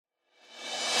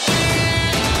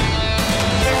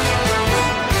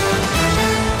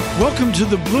Welcome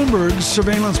to the Bloomberg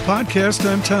Surveillance Podcast.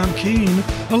 I'm Tom Keene,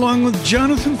 along with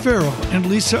Jonathan Farrell and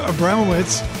Lisa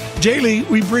Abramowitz. Daily,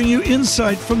 we bring you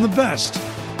insight from the best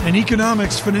in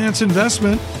economics, finance,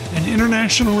 investment, and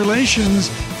international relations.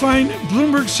 Find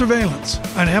Bloomberg Surveillance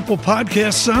on Apple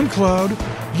Podcasts, SoundCloud,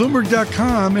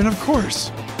 Bloomberg.com, and of course,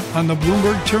 on the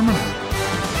Bloomberg Terminal.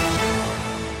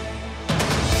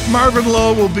 Marvin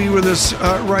Lowe will be with us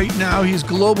right now. He's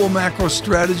global macro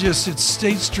strategist at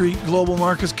State Street Global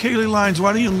Markets. Kaylee Lyons,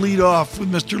 why don't you lead off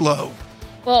with Mr. Lowe?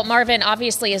 Well, Marvin,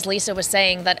 obviously, as Lisa was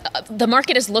saying, that the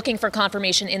market is looking for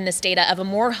confirmation in this data of a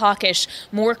more hawkish,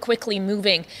 more quickly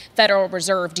moving Federal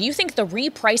Reserve. Do you think the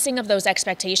repricing of those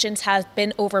expectations has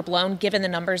been overblown given the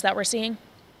numbers that we're seeing?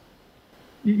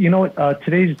 You know what?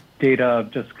 Today's data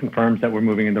just confirms that we're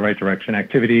moving in the right direction.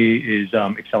 Activity is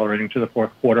accelerating to the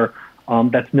fourth quarter.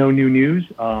 That's no new news.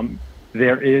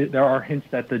 There are hints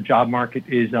that the job market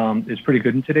is pretty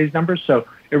good in today's numbers. So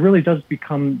it really does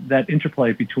become that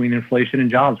interplay between inflation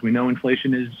and jobs. We know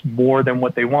inflation is more than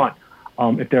what they want.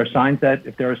 If there are signs that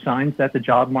the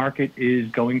job market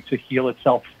is going to heal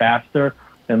itself faster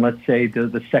than, let's say,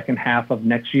 the second half of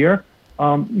next year,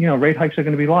 rate hikes are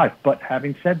going to be live. But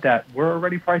having said that, we're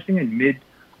already pricing in mid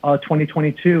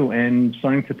 2022 and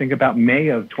starting to think about May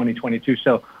of 2022.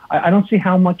 So I don't see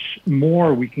how much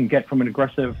more we can get from an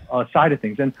aggressive side of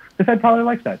things. And the Fed probably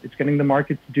likes that. It's getting the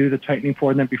market to do the tightening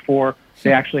for them before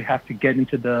they actually have to get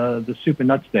into the soup and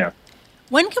nuts there.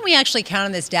 When can we actually count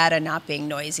on this data not being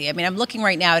noisy? I mean, I'm looking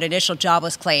right now at initial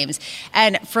jobless claims.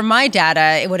 And from my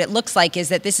data, what it looks like is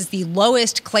that this is the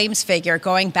lowest claims figure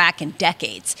going back in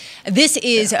decades. This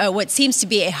is what seems to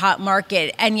be a hot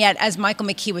market. And yet, as Michael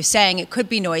McKee was saying, it could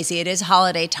be noisy. It is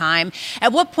holiday time.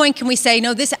 At what point can we say,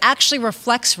 no, this actually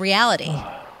reflects reality?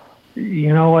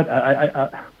 You know what?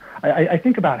 I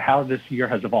think about how this year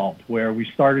has evolved, where we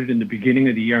started in the beginning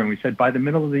of the year and we said by the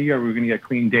middle of the year, we were going to get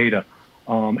clean data.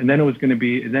 And then it was going to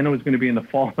be in the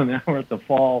fall, and now we're at the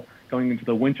fall going into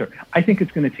the winter. I think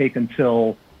it's going to take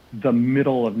until the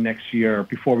middle of next year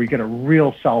before we get a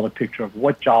real solid picture of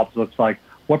what jobs looks like,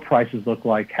 what prices look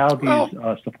like, how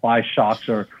these supply shocks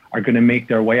are going to make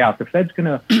their way out. The Fed's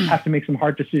going to have to make some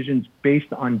hard decisions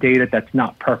based on data that's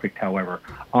not perfect, however.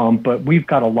 But we've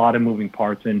got a lot of moving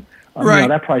parts, and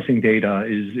that pricing data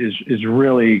is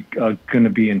really going to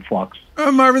be in flux.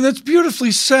 Marvin, that's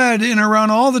beautifully said. And around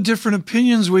all the different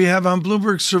opinions we have on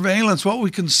Bloomberg surveillance, what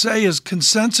we can say is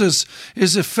consensus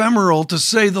is ephemeral, to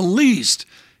say the least,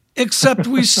 except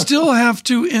we still have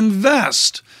to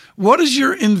invest. What is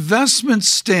your investment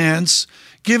stance,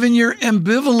 given your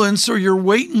ambivalence or your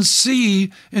wait and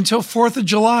see until 4th of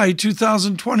July,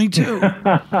 2022?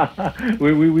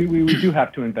 We do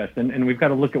have to invest, and we've got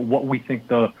to look at what we think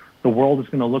the world is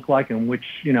going to look like, and which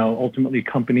ultimately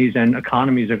companies and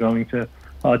economies are going to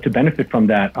benefit from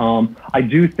that. I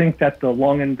do think that the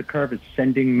long end of the curve is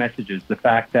sending messages. The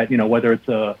fact that whether it's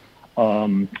a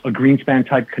Greenspan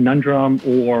type conundrum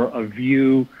or a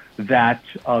view that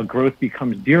growth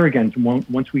becomes dear again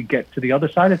once we get to the other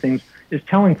side of things is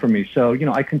telling for me. So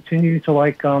I continue to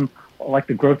like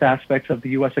the growth aspects of the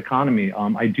U.S. economy.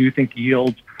 I do think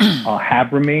yields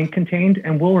have remained contained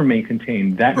and will remain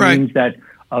contained. That means that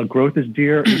growth is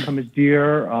dear, income is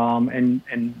dear,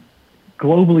 and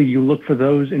globally you look for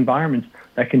those environments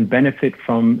that can benefit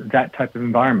from that type of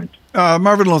environment.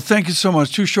 Marvin Lowe, thank you so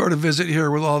much. Too short a visit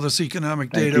here with all this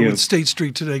economic data with State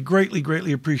Street today. Greatly,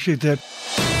 greatly appreciate that.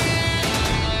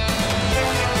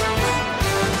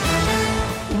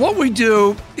 What we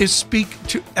do is speak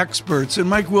to experts, and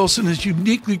Mike Wilson is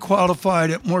uniquely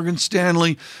qualified at Morgan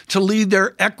Stanley to lead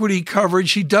their equity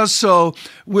coverage. He does so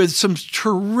with some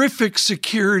terrific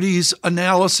securities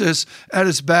analysis at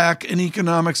his back and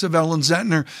economics of Ellen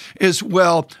Zentner as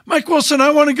well. Mike Wilson,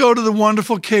 I want to go to the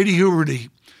wonderful Katie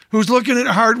Huberty, who's looking at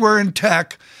hardware and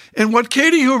tech. And what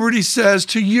Katie Huberty says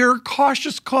to your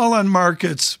cautious call on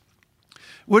markets,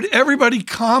 would everybody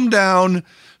calm down?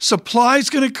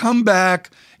 Supply's going to come back,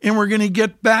 and we're going to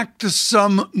get back to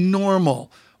some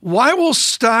normal. Why will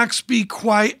stocks be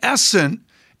quiescent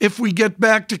if we get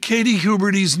back to Katie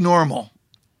Huberty's normal?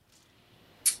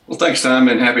 Well, thanks, Tom,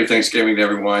 and happy Thanksgiving to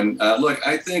everyone. Look,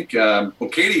 I think,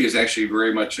 Katie is actually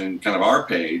very much in kind of our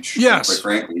page. Yes. Quite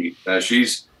frankly,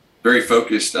 she's very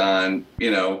focused on,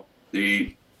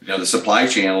 the supply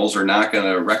channels are not going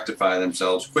to rectify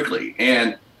themselves quickly.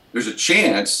 And there's a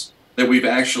chance that we've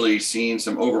actually seen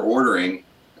some over-ordering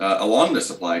along the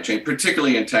supply chain,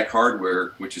 particularly in tech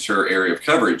hardware, which is her area of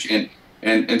coverage.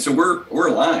 And so we're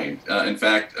aligned. In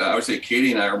fact, I would say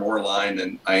Katie and I are more aligned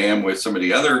than I am with some of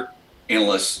the other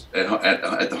analysts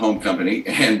at the home company,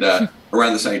 and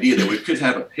around this idea that we could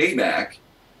have a payback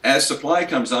as supply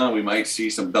comes on, we might see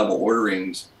some double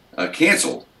orderings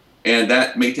canceled, and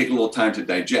that may take a little time to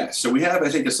digest. So we have, I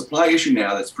think, a supply issue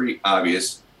now that's pretty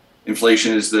obvious.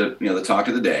 Inflation is the talk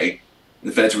of the day.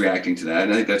 The Fed's reacting to that,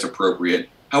 and I think that's appropriate.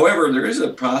 However, there is a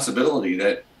possibility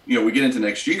that we get into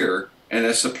next year, and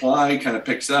as supply kind of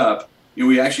picks up,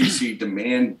 we actually see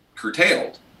demand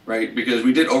curtailed, right? Because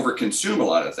we did overconsume a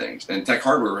lot of things, and tech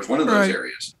hardware was one of those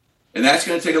areas. And that's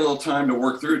going to take a little time to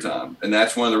work through, Tom. And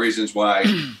that's one of the reasons why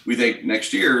we think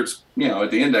next year, it's,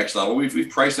 at the index level, we've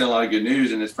priced in a lot of good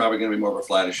news, and it's probably going to be more of a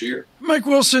flattish year. Mike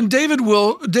Wilson, David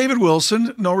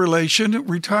Wilson, no relation,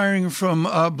 retiring from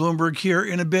Bloomberg here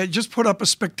in a bit, just put up a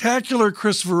spectacular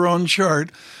Chris Verone chart,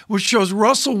 which shows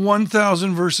Russell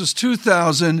 1000 versus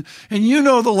 2000. And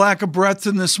the lack of breadth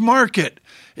in this market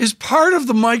is part of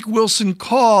the Mike Wilson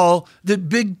call that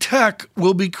big tech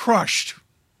will be crushed.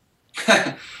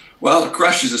 Well,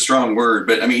 crush is a strong word,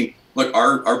 but I mean, look,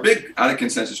 our big out of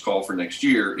consensus call for next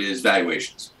year is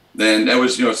valuations. Then that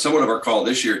was, somewhat of our call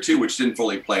this year too, which didn't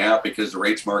fully play out because the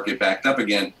rates market backed up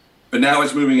again. But now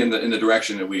it's moving in the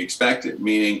direction that we expected,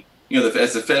 meaning,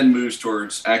 as the Fed moves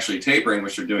towards actually tapering,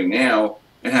 which they're doing now,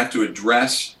 and have to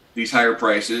address these higher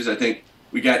prices. I think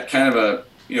we got kind of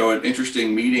an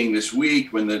interesting meeting this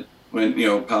week when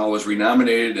Powell was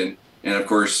renominated and of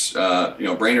course,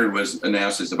 Brainerd was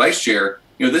announced as the vice chair.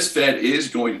 This Fed is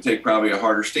going to take probably a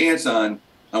harder stance on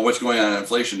what's going on in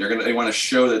inflation. They want to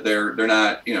show that they're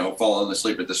not, falling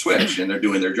asleep at the switch and they're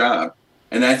doing their job.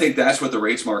 And I think that's what the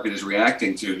rates market is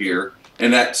reacting to here.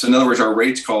 And that's, in other words, our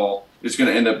rates call is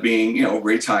going to end up being,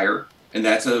 rates higher. And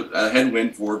that's a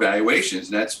headwind for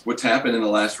valuations. And that's what's happened in the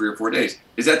last 3 or 4 days.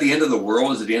 Is that the end of the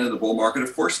world? Is it the end of the bull market?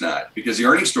 Of course not, because the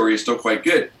earnings story is still quite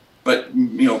good. But,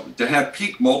 to have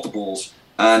peak multiples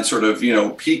on sort of,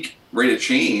 peak rate of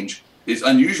change is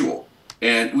unusual.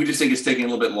 And we just think it's taking a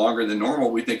little bit longer than normal.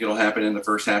 We think it'll happen in the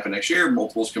first half of next year.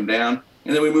 Multiples come down,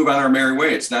 and then we move on our merry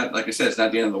way. It's not, like I said, it's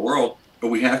not the end of the world, but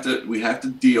we have to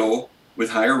deal with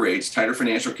higher rates, tighter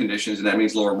financial conditions, and that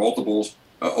means lower multiples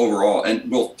overall.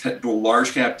 And will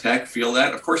large cap tech feel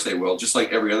that? Of course they will, just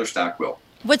like every other stock will.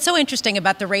 What's so interesting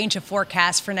about the range of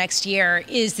forecasts for next year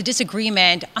is the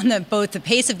disagreement on both the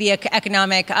pace of the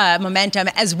economic momentum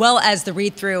as well as the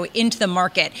read-through into the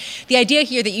market. The idea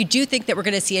here that you do think that we're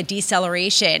going to see a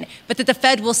deceleration, but that the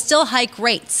Fed will still hike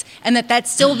rates and that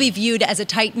still will be viewed as a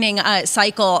tightening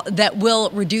cycle that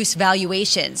will reduce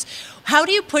valuations. How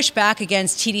do you push back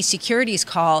against TD Securities'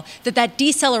 call that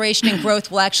deceleration in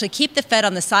growth will actually keep the Fed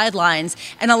on the sidelines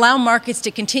and allow markets to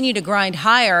continue to grind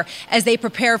higher as they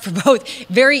prepare for both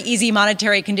very easy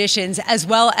monetary conditions as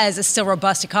well as a still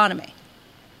robust economy?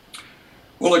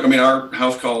 Well, look, I mean, our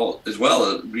house call as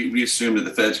well, we assume that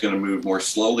the Fed's going to move more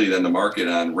slowly than the market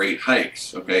on rate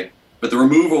hikes, okay? But the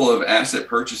removal of asset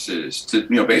purchases to,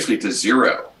 basically to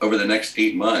zero over the next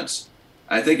 8 months,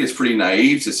 I think it's pretty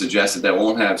naive to suggest that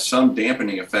won't have some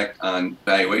dampening effect on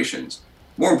valuations.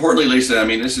 More importantly, Lisa, I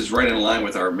mean, this is right in line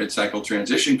with our mid-cycle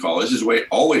transition call. This is the way it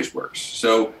always works.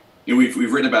 So,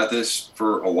 we've written about this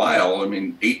for a while. I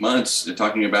mean, 8 months,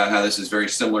 talking about how this is very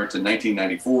similar to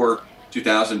 1994,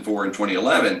 2004, and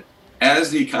 2011.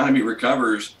 As the economy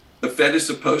recovers, the Fed is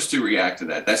supposed to react to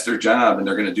that. That's their job, and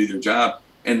they're going to do their job.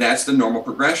 And that's the normal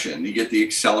progression. You get the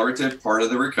accelerative part of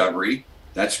the recovery.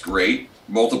 That's great.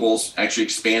 Multiples actually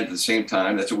expand at the same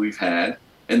time. That's what we've had.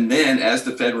 And then as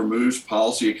the Fed removes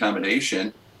policy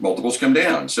accommodation, multiples come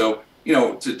down. So,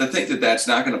 to think that that's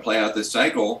not going to play out this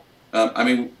cycle, I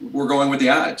mean, we're going with the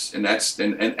odds. And I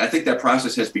think that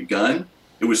process has begun.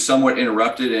 It was somewhat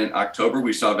interrupted in October.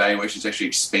 We saw valuations actually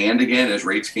expand again as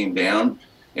rates came down.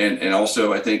 And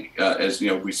also, I think, as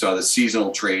we saw the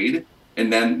seasonal trade.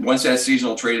 And then once that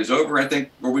seasonal trade is over, I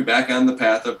think we'll be back on the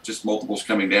path of just multiples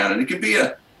coming down. And it could be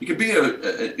a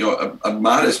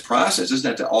modest process. It doesn't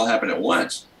have to all happen at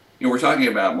once. We're talking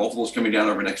about multiples coming down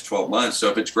over the next 12 months. So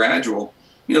if it's gradual,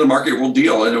 the market will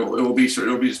deal, and it'll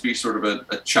just be sort of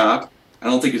a chop. I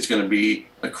don't think it's going to be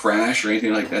a crash or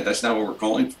anything like that. That's not what we're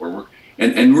calling for.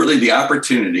 And really the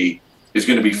opportunity is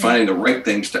going to be finding the right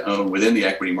things to own within the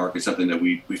equity market, something that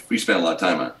we spend a lot of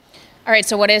time on. All right.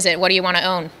 So what is it? What do you want to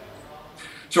own?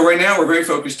 So right now we're very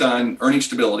focused on earning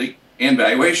stability and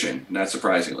valuation, not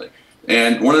surprisingly.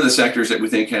 And one of the sectors that we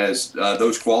think has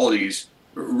those qualities,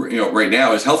 right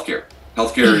now is healthcare.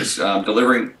 Healthcare is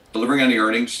delivering on the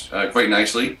earnings quite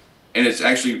nicely, and it's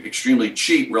actually extremely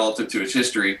cheap relative to its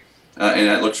history, and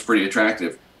that looks pretty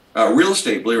attractive. Real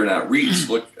estate, believe it or not, REITs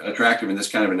look attractive in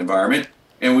this kind of an environment,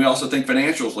 and we also think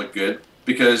financials look good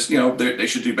because they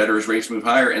should do better as rates move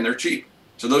higher, and they're cheap.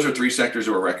 So those are 3 sectors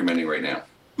that we're recommending right now.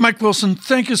 Mike Wilson,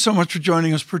 thank you so much for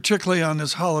joining us, particularly on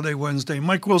this holiday Wednesday.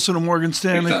 Mike Wilson of Morgan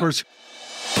Stanley, of course.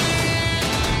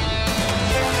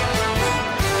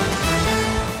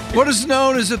 What is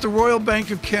known is that the Royal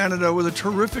Bank of Canada, with a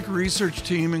terrific research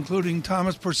team, including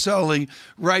Thomas Porcelli,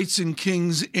 writes in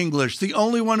King's English. The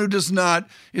only one who does not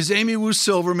is Amy Wu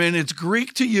Silverman. It's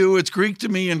Greek to you, it's Greek to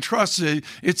me, and trust me,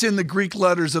 it's in the Greek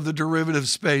letters of the derivative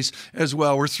space as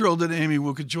well. We're thrilled that Amy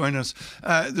Wu could join us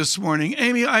this morning.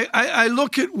 Amy, I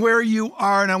look at where you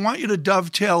are, and I want you to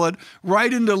dovetail it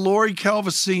right into Lori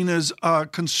Calvasina's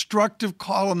constructive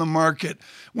call on the market.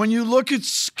 When you look at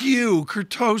skew,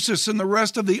 kurtosis, and the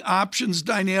rest of the options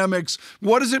dynamics,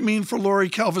 what does it mean for Lori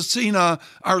Calvasina,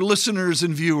 our listeners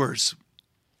and viewers?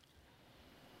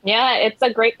 Yeah, it's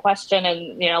a great question.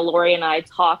 And, Lori and I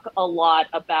talk a lot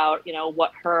about,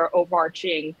 what her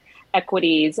overarching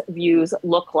equities views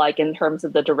look like in terms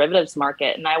of the derivatives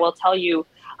market. And I will tell you,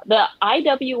 the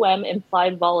IWM,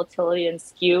 implied volatility and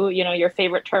skew, your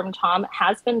favorite term, Tom,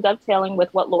 has been dovetailing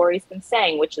with what Lori's been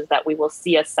saying, which is that we will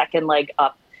see a second leg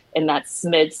up in that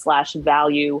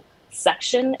SMID/value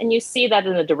section. And you see that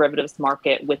in the derivatives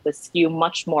market with the skew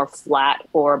much more flat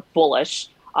or bullish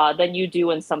than you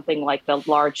do in something like the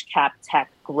large cap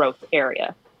tech growth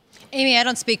area. Amy, I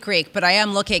don't speak Greek, but I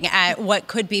am looking at what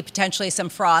could be potentially some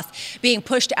froth being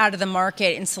pushed out of the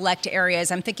market in select areas.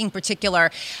 I'm thinking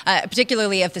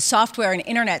particularly of the software and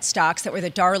internet stocks that were the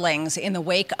darlings in the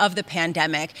wake of the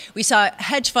pandemic. We saw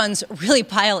hedge funds really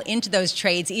pile into those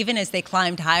trades even as they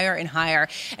climbed higher and higher.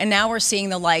 And now we're seeing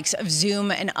the likes of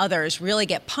Zoom and others really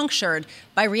get punctured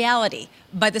by reality,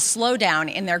 by the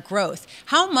slowdown in their growth.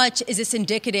 How much is this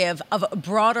indicative of a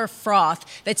broader froth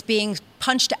that's being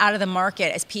punched out of the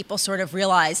market as people sort of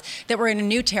realize that we're in a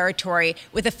new territory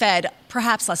with the Fed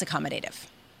perhaps less accommodative?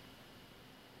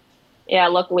 Yeah,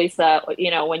 look, Lisa,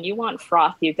 when you want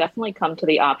froth, you definitely come to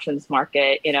the options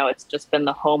market. It's just been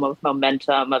the home of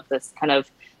momentum, of this kind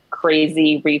of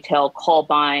crazy retail call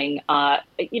buying.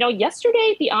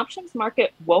 Yesterday, the options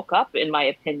market woke up, in my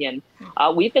opinion.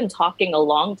 We've been talking a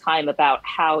long time about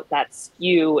how that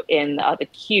skew in the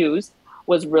Qs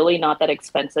was really not that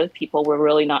expensive. People were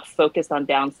really not focused on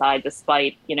downside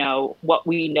despite, what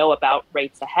we know about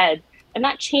rates ahead. And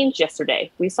that changed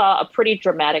yesterday. We saw a pretty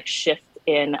dramatic shift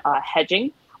in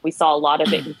hedging. We saw a lot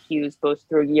of it in Qs both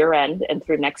through year end and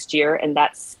through next year. And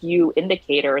that skew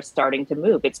indicator is starting to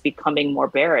move. It's becoming more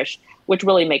bearish, which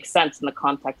really makes sense in the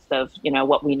context of,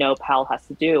 what we know Powell has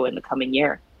to do in the coming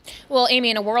year. Well, Amy,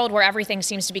 in a world where everything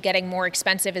seems to be getting more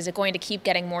expensive, is it going to keep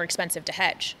getting more expensive to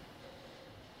hedge?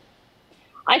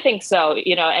 I think so,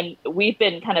 and we've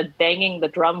been kind of banging the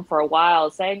drum for a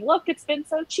while saying, look, it's been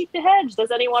so cheap to hedge.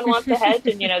 Does anyone want to hedge?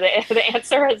 And, the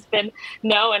answer has been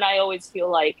no. And I always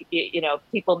feel like,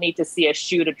 people need to see a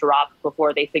shoe to drop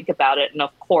before they think about it. And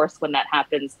of course, when that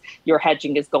happens, your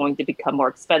hedging is going to become more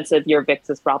expensive. Your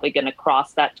VIX is probably going to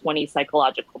cross that 20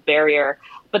 psychological barrier.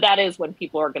 But that is when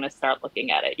people are going to start looking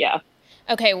at it. Yeah.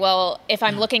 Okay, well, if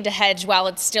I'm looking to hedge while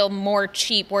it's still more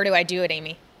cheap, where do I do it,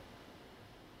 Amy?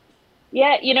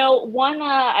 Yeah,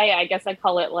 I guess I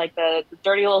call it like the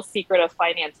dirty little secret of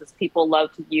finances. People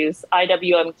love to use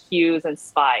IWM, Qs, and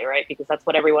SPY, right? Because that's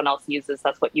what everyone else uses.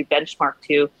 That's what you benchmark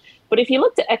to. But if you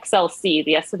look to XLC,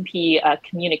 the S&P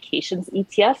Communications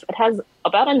ETF, it has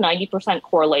about a 90%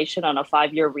 correlation on a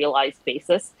 5-year realized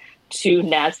basis to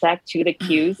NASDAQ, to the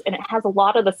Qs. And it has a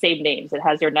lot of the same names. It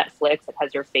has your Netflix, it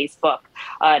has your Facebook,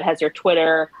 it has your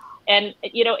Twitter. And,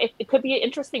 it could be an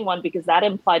interesting one because that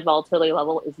implied volatility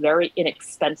level is very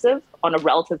inexpensive on a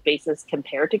relative basis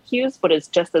compared to Qs, but is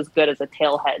just as good as a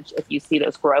tail hedge if you see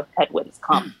those growth headwinds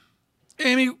come.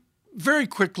 Amy, very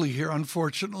quickly here,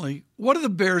 unfortunately, what do the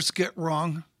bears get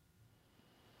wrong?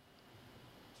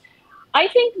 I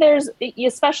think there's,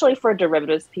 especially for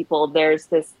derivatives people, there's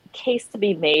this case to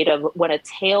be made of when a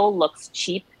tail looks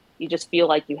cheap, you just feel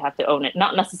like you have to own it.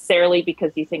 Not necessarily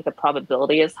because you think the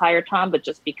probability is higher, Tom, but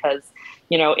just because,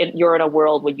 you're in a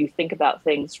world where you think about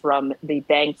things from the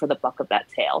bang for the buck of that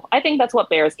tail. I think that's what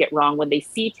bears get wrong. When they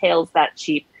see tails that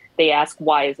cheap, they ask,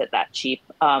 why is it that cheap?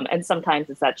 And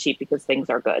sometimes it's that cheap because things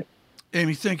are good.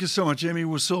 Amy, thank you so much. Amy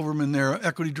Wu Silverman there,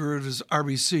 Equity Derivatives,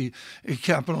 RBC, a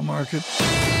capital market.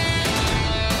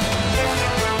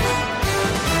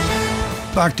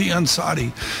 Bhakti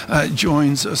Ansari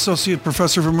joins, Associate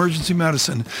Professor of Emergency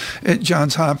Medicine at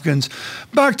Johns Hopkins.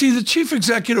 Bhakti, the Chief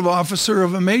Executive Officer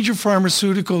of a major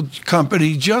pharmaceutical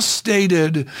company, just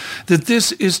stated that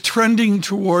this is trending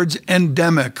towards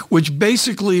endemic, which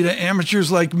basically to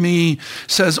amateurs like me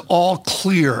says all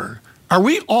clear. Are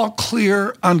we all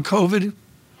clear on COVID?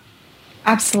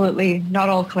 Absolutely. Not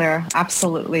all clear.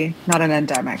 Absolutely. Not an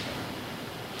endemic.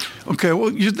 Okay,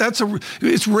 well,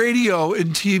 it's radio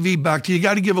and TV, Bhakti. You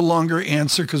got to give a longer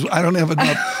answer because I don't have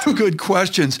enough good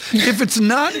questions. If it's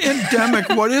not endemic,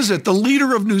 what is it? The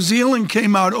leader of New Zealand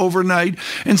came out overnight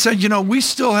and said, we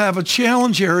still have a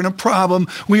challenge here and a problem.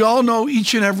 We all know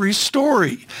each and every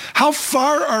story. How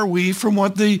far are we from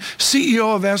what the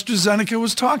CEO of AstraZeneca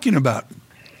was talking about?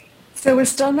 So we're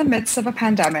still in the midst of a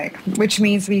pandemic, which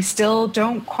means we still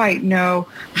don't quite know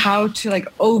how to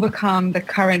overcome the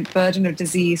current burden of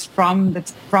disease from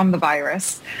the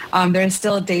virus. There are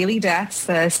still daily deaths.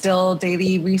 There are still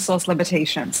daily resource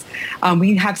limitations.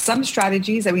 We have some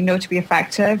strategies that we know to be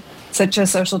effective, such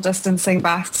as social distancing,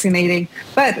 vaccinating,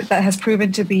 but that has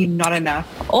proven to be not enough.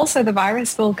 Also, the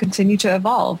virus will continue to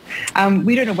evolve.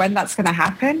 We don't know when that's going to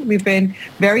happen. We've been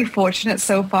very fortunate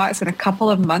so far. It's been a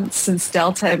couple of months since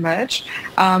Delta emerged,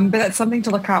 but that's something to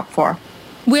look out for.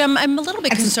 I'm a little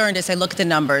bit concerned as I look at the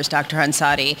numbers, Dr.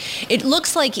 Hansadi. It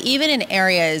looks like even in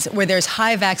areas where there's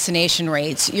high vaccination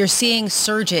rates, you're seeing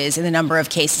surges in the number of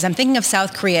cases. I'm thinking of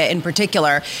South Korea in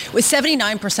particular, with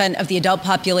 79% of the adult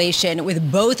population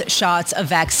with both shots of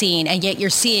vaccine, and yet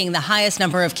you're seeing the highest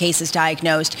number of cases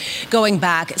diagnosed going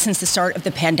back since the start of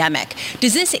the pandemic.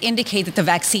 Does this indicate that the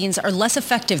vaccines are less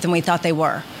effective than we thought they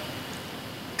were?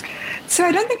 So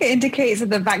I don't think it indicates that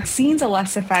the vaccines are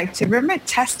less effective. Remember,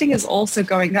 testing is also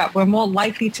going up. We're more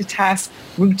likely to test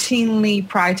routinely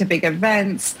prior to big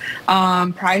events,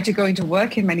 prior to going to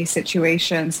work in many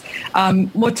situations.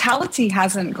 Mortality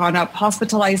hasn't gone up.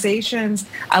 Hospitalizations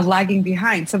are lagging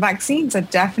behind. So vaccines are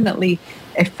definitely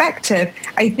effective.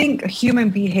 I think human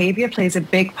behavior plays a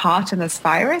big part in this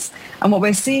virus. And what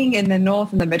we're seeing in the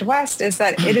North and the Midwest is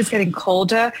that it is getting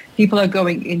colder. People are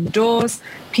going indoors.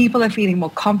 People are feeling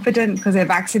more confident because they're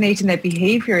vaccinated and their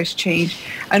behavior has changed.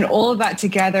 And all of that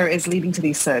together is leading to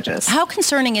these surges. How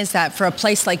concerning is that for a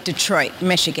place like Detroit,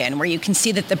 Michigan, where you can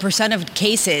see that the percent of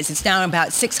cases, it's now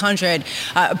about 600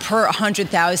 per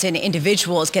 100,000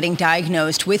 individuals getting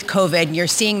diagnosed with COVID. And you're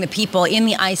seeing the people in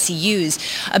the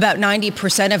ICUs, about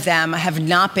 90% of them have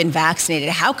not been vaccinated.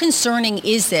 How concerning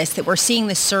is this that we're seeing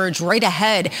this surge right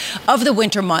ahead of the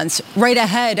winter months, right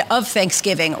ahead of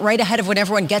Thanksgiving, right ahead of when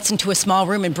everyone gets into a small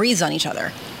room and breathes on each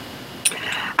other?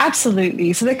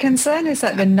 Absolutely. So the concern is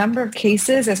that the number of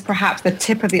cases is perhaps the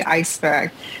tip of the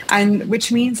iceberg, and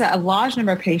which means that a large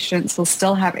number of patients will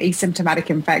still have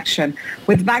asymptomatic infection.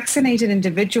 With vaccinated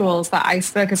individuals, the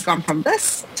iceberg has gone from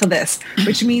this to this,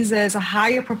 which means there's a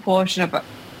higher proportion of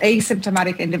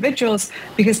asymptomatic individuals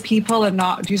because people are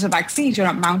not, due to vaccines, you're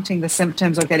not mounting the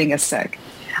symptoms or getting as sick.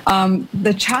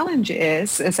 The challenge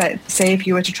is that, say, if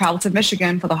you were to travel to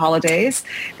Michigan for the holidays,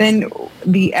 then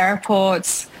the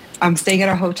airports, staying at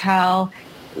a hotel,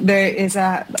 there is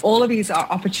all of these are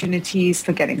opportunities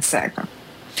for getting sick.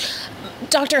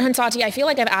 Dr. Hansadi, I feel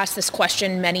like I've asked this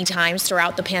question many times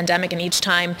throughout the pandemic, and each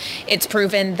time it's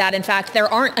proven that, in fact,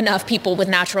 there aren't enough people with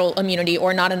natural immunity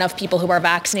or not enough people who are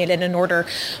vaccinated in order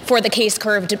for the case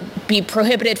curve to be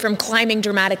prohibited from climbing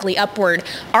dramatically upward.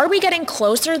 Are we getting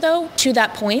closer, though, to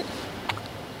that point?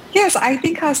 Yes, I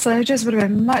think our surges would have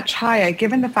been much higher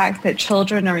given the fact that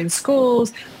children are in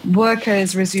schools, work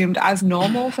has resumed as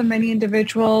normal for many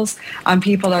individuals,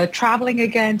 people are traveling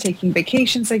again, taking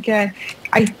vacations again.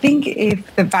 I think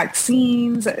if the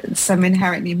vaccines, some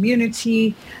inherent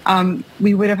immunity,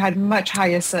 we would have had much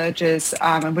higher surges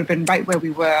and would have been right where we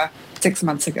were 6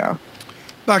 months ago.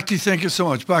 Bhakti, thank you so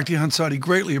much. Bhakti Hansadi,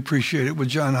 greatly appreciate it with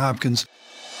Johns Hopkins.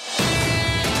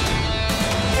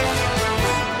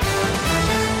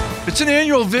 It's an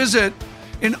annual visit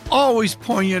and always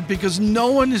poignant because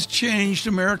no one has changed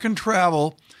American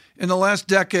travel in the last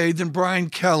decade than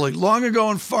Brian Kelly. Long ago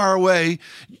and far away,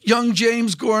 young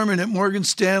James Gorman at Morgan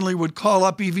Stanley would call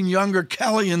up even younger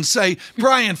Kelly and say,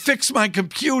 "Brian, fix my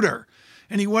computer."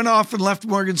 And he went off and left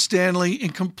Morgan Stanley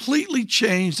and completely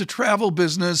changed the travel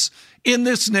business in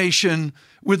this nation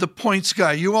with the Points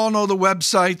Guy. You all know the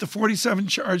website, the 47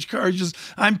 charge cards.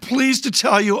 I'm pleased to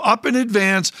tell you up in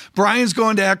advance, Brian's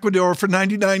going to Ecuador for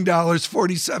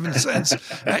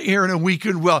 $99.47 here in a week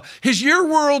and well. Has your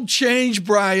world changed,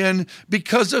 Brian,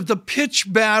 because of the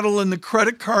pitch battle in the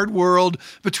credit card world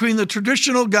between the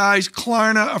traditional guys,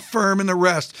 Klarna, Affirm, and the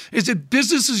rest? Is it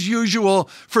business as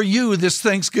usual for you this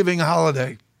Thanksgiving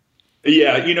holiday?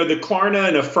 Yeah, the Klarna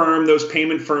and Affirm, those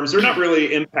payment firms, they're not really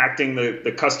impacting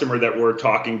the customer that we're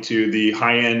talking to, the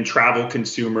high-end travel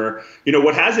consumer.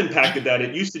 What has impacted that,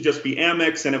 it used to just be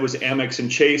Amex, and it was Amex and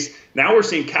Chase. Now we're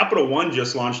seeing Capital One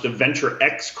just launched a Venture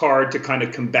X card to kind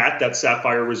of combat that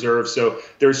Sapphire Reserve. So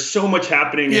there's so much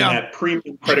happening in that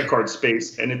premium credit card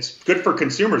space, and it's good for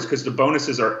consumers because the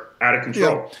bonuses are out of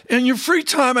control. Yeah. In your free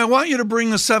time, I want you to bring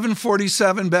the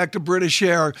 747 back to British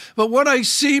Air. But what I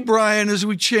see, Brian, as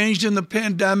we changed in the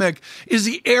pandemic, is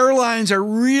the airlines are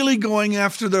really going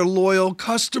after their loyal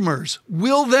customers.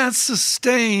 Will that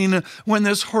sustain when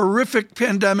this horrific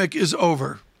pandemic is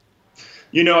over?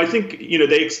 I think,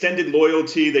 they extended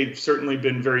loyalty. They've certainly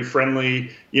been very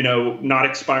friendly, not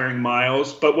expiring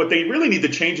miles. But what they really need to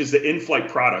change is the in-flight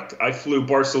product. I flew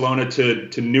Barcelona to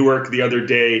Newark the other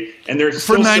day, and there's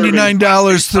for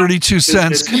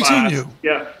 $99.32. Continue.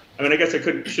 Yeah. I mean, I guess I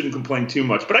shouldn't complain too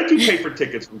much, but I do pay for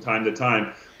tickets from time to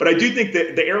time. But I do think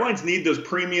that the airlines need those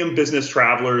premium business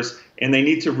travelers, and they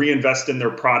need to reinvest in their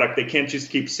product. They can't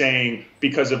just keep saying,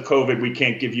 because of COVID, we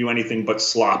can't give you anything but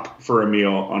slop for a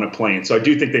meal on a plane. So I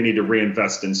do think they need to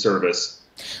reinvest in service.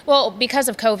 Well, because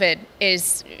of COVID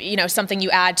is, something you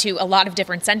add to a lot of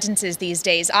different sentences these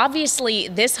days. Obviously,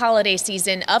 this holiday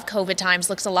season of COVID times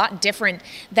looks a lot different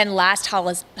than last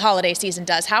holiday season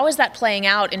does. How is that playing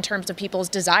out in terms of people's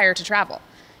desire to travel?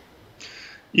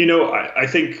 I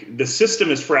think the system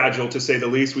is fragile, to say the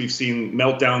least. We've seen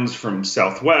meltdowns from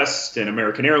Southwest and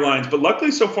American Airlines, but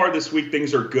luckily so far this week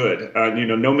things are good.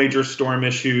 No major storm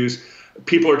issues.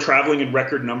 People are traveling in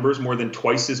record numbers, more than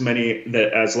twice as many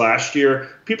as last year.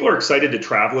 People are excited to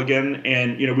travel again.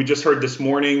 And, we just heard this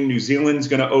morning, New Zealand's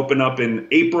going to open up in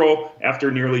April after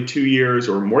nearly 2 years,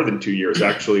 or more than 2 years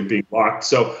actually, being locked.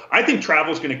 So I think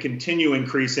travel is going to continue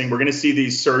increasing. We're going to see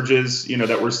these surges,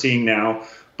 that we're seeing now.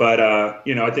 But,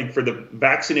 I think for the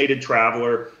vaccinated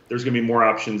traveler, there's going to be more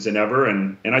options than ever.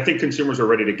 And I think consumers are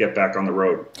ready to get back on the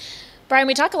road. Brian,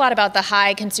 we talk a lot about the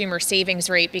high consumer savings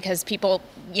rate because people,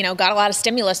 got a lot of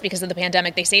stimulus because of the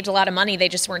pandemic. They saved a lot of money. They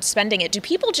just weren't spending it. Do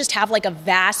people just have like a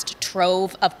vast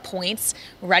trove of points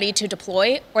ready to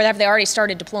deploy, or have they already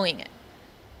started deploying it?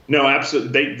 No,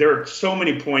 absolutely. There are so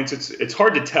many points. It's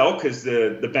hard to tell because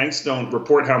the banks don't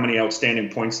report how many outstanding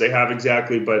points they have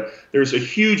exactly, but there's a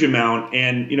huge amount.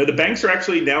 And, the banks are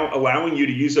actually now allowing you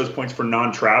to use those points for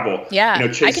non-travel. Yeah,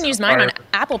 I can use mine on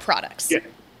Apple products.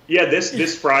 Yeah,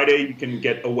 this Friday you can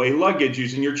get away luggage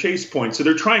using your Chase points. So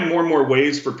they're trying more and more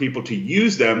ways for people to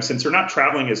use them since they're not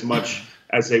traveling as much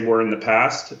as they were in the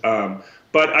past.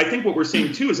 But I think what we're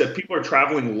seeing too is that people are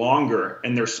traveling longer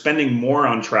and they're spending more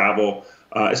on travel,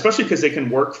 especially because they can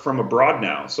work from abroad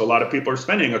now. So a lot of people are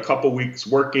spending a couple weeks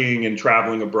working and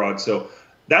traveling abroad. So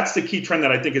that's the key trend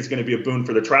that I think is going to be a boon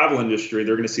for the travel industry.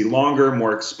 They're going to see longer,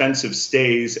 more expensive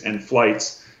stays and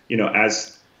flights,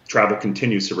 as travel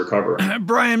continues to recover.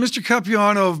 Brian, Mr.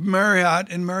 Capuano of Marriott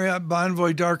and Marriott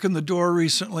Bonvoy darkened the door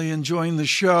recently and joined the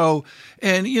show.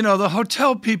 And, the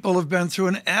hotel people have been through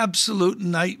an absolute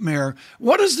nightmare.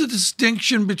 What is the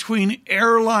distinction between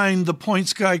airline, the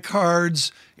Points Guy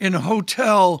cards, and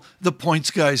hotel, the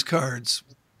Points Guys cards?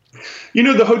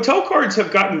 The hotel cards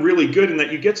have gotten really good in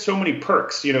that you get so many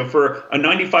perks. For a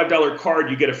 $95 card,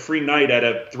 you get a free night at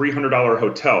a $300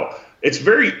 hotel. It's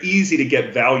very easy to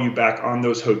get value back on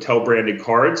those hotel branded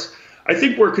cards. I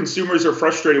think where consumers are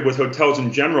frustrated with hotels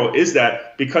in general is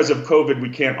that because of COVID,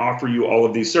 we can't offer you all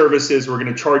of these services. We're going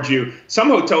to charge you. Some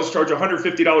hotels charge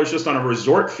 $150 just on a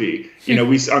resort fee.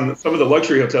 We on some of the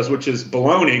luxury hotels, which is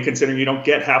baloney, considering you don't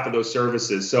get half of those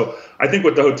services. So I think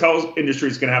what the hotel industry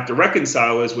is going to have to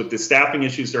reconcile is with the staffing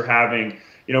issues they're having.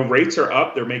 Rates are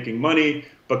up, they're making money,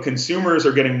 but consumers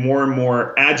are getting more and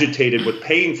more agitated with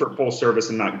paying for full service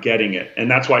and not getting it.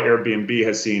 And that's why Airbnb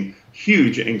has seen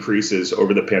huge increases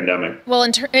over the pandemic. Well,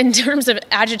 in terms of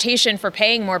agitation for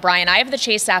paying more, Brian, I have the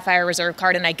Chase Sapphire Reserve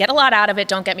card and I get a lot out of it,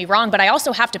 don't get me wrong, but I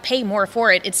also have to pay more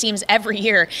for it. It seems every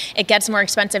year it gets more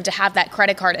expensive to have that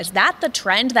credit card. Is that the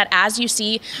trend, that as you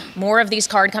see more of these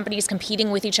card companies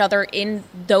competing with each other in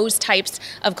those types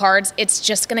of cards, it's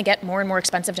just going to get more and more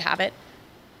expensive to have it?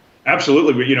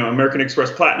 Absolutely. American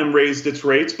Express Platinum raised its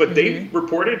rates, but they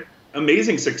reported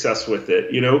amazing success with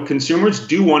it. Consumers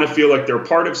do want to feel like they're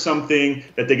part of something,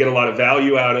 that they get a lot of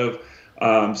value out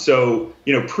of. So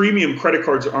premium credit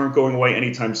cards aren't going away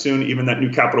anytime soon. Even that new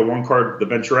Capital One card, the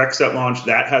Venture X that launched,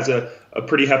 that has a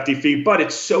pretty hefty fee, but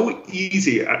it's so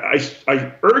easy.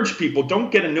 I urge people,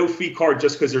 don't get a no fee card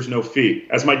just because there's no fee.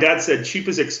 As my dad said, cheap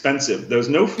is expensive. Those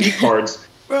no fee cards,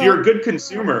 if you're a good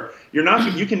consumer,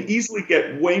 you can easily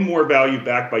get way more value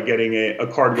back by getting a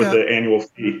card with the annual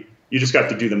fee. You just got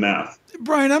to do the math.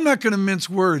 Brian, I'm not going to mince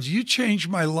words. You changed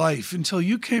my life. Until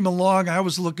you came along, I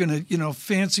was looking at,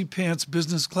 fancy pants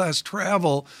business class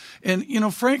travel. And,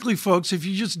 frankly, folks, if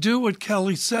you just do what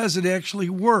Kelly says, it actually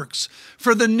works.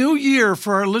 For the new year,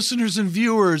 for our listeners and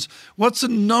viewers, what's the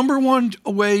number one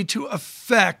way to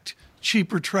affect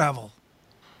cheaper travel?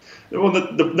 Well,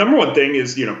 the number one thing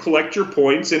is, collect your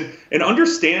points and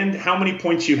understand how many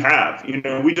points you have.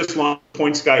 We just launched the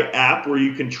Points Guy app where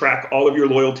you can track all of your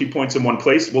loyalty points in one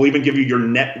place. We'll even give you your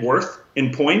net worth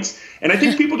in points. And I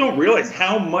think people don't realize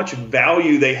how much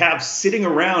value they have sitting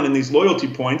around in these loyalty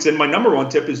points. And my number one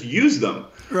tip is use them.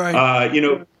 Right.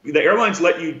 The airlines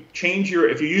let you change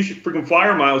if you use frequent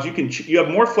flyer miles, you have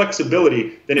more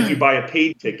flexibility than if you buy a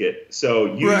paid ticket.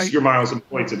 So use your miles and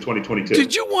points in 2022.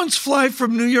 Did you once fly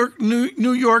from New York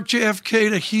JFK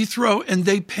to Heathrow and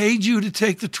they paid you to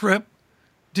take the trip?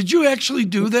 Did you actually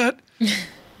do that?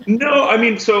 No, I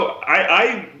mean, so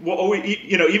I will always,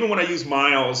 even when I use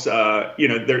miles, I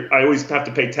always have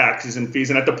to pay taxes and fees.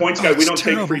 And at the Points Guy, we don't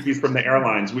take freebies from the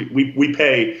airlines. We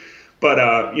pay. But,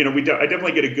 I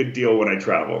definitely get a good deal when I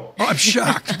travel. Oh, I'm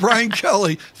shocked. Brian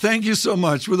Kelly, thank you so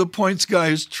much. With the Points Guy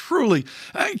is truly,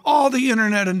 all the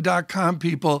internet and .com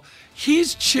people,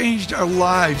 he's changed our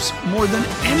lives more than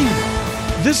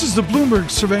anyone. This is the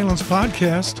Bloomberg Surveillance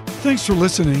Podcast. Thanks for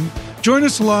listening. Join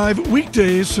us live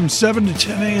weekdays from 7 to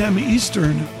 10 a.m.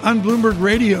 Eastern on Bloomberg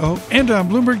Radio and on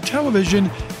Bloomberg Television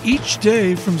each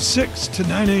day from 6 to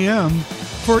 9 a.m.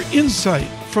 for insight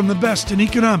from the best in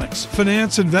economics,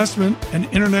 finance, investment, and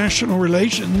international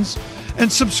relations.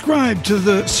 And subscribe to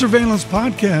the Surveillance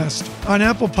Podcast on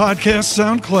Apple Podcasts,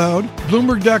 SoundCloud,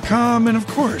 Bloomberg.com, and of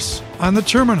course, on the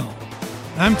terminal.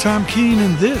 I'm Tom Keene,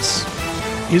 and this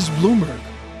is Bloomberg.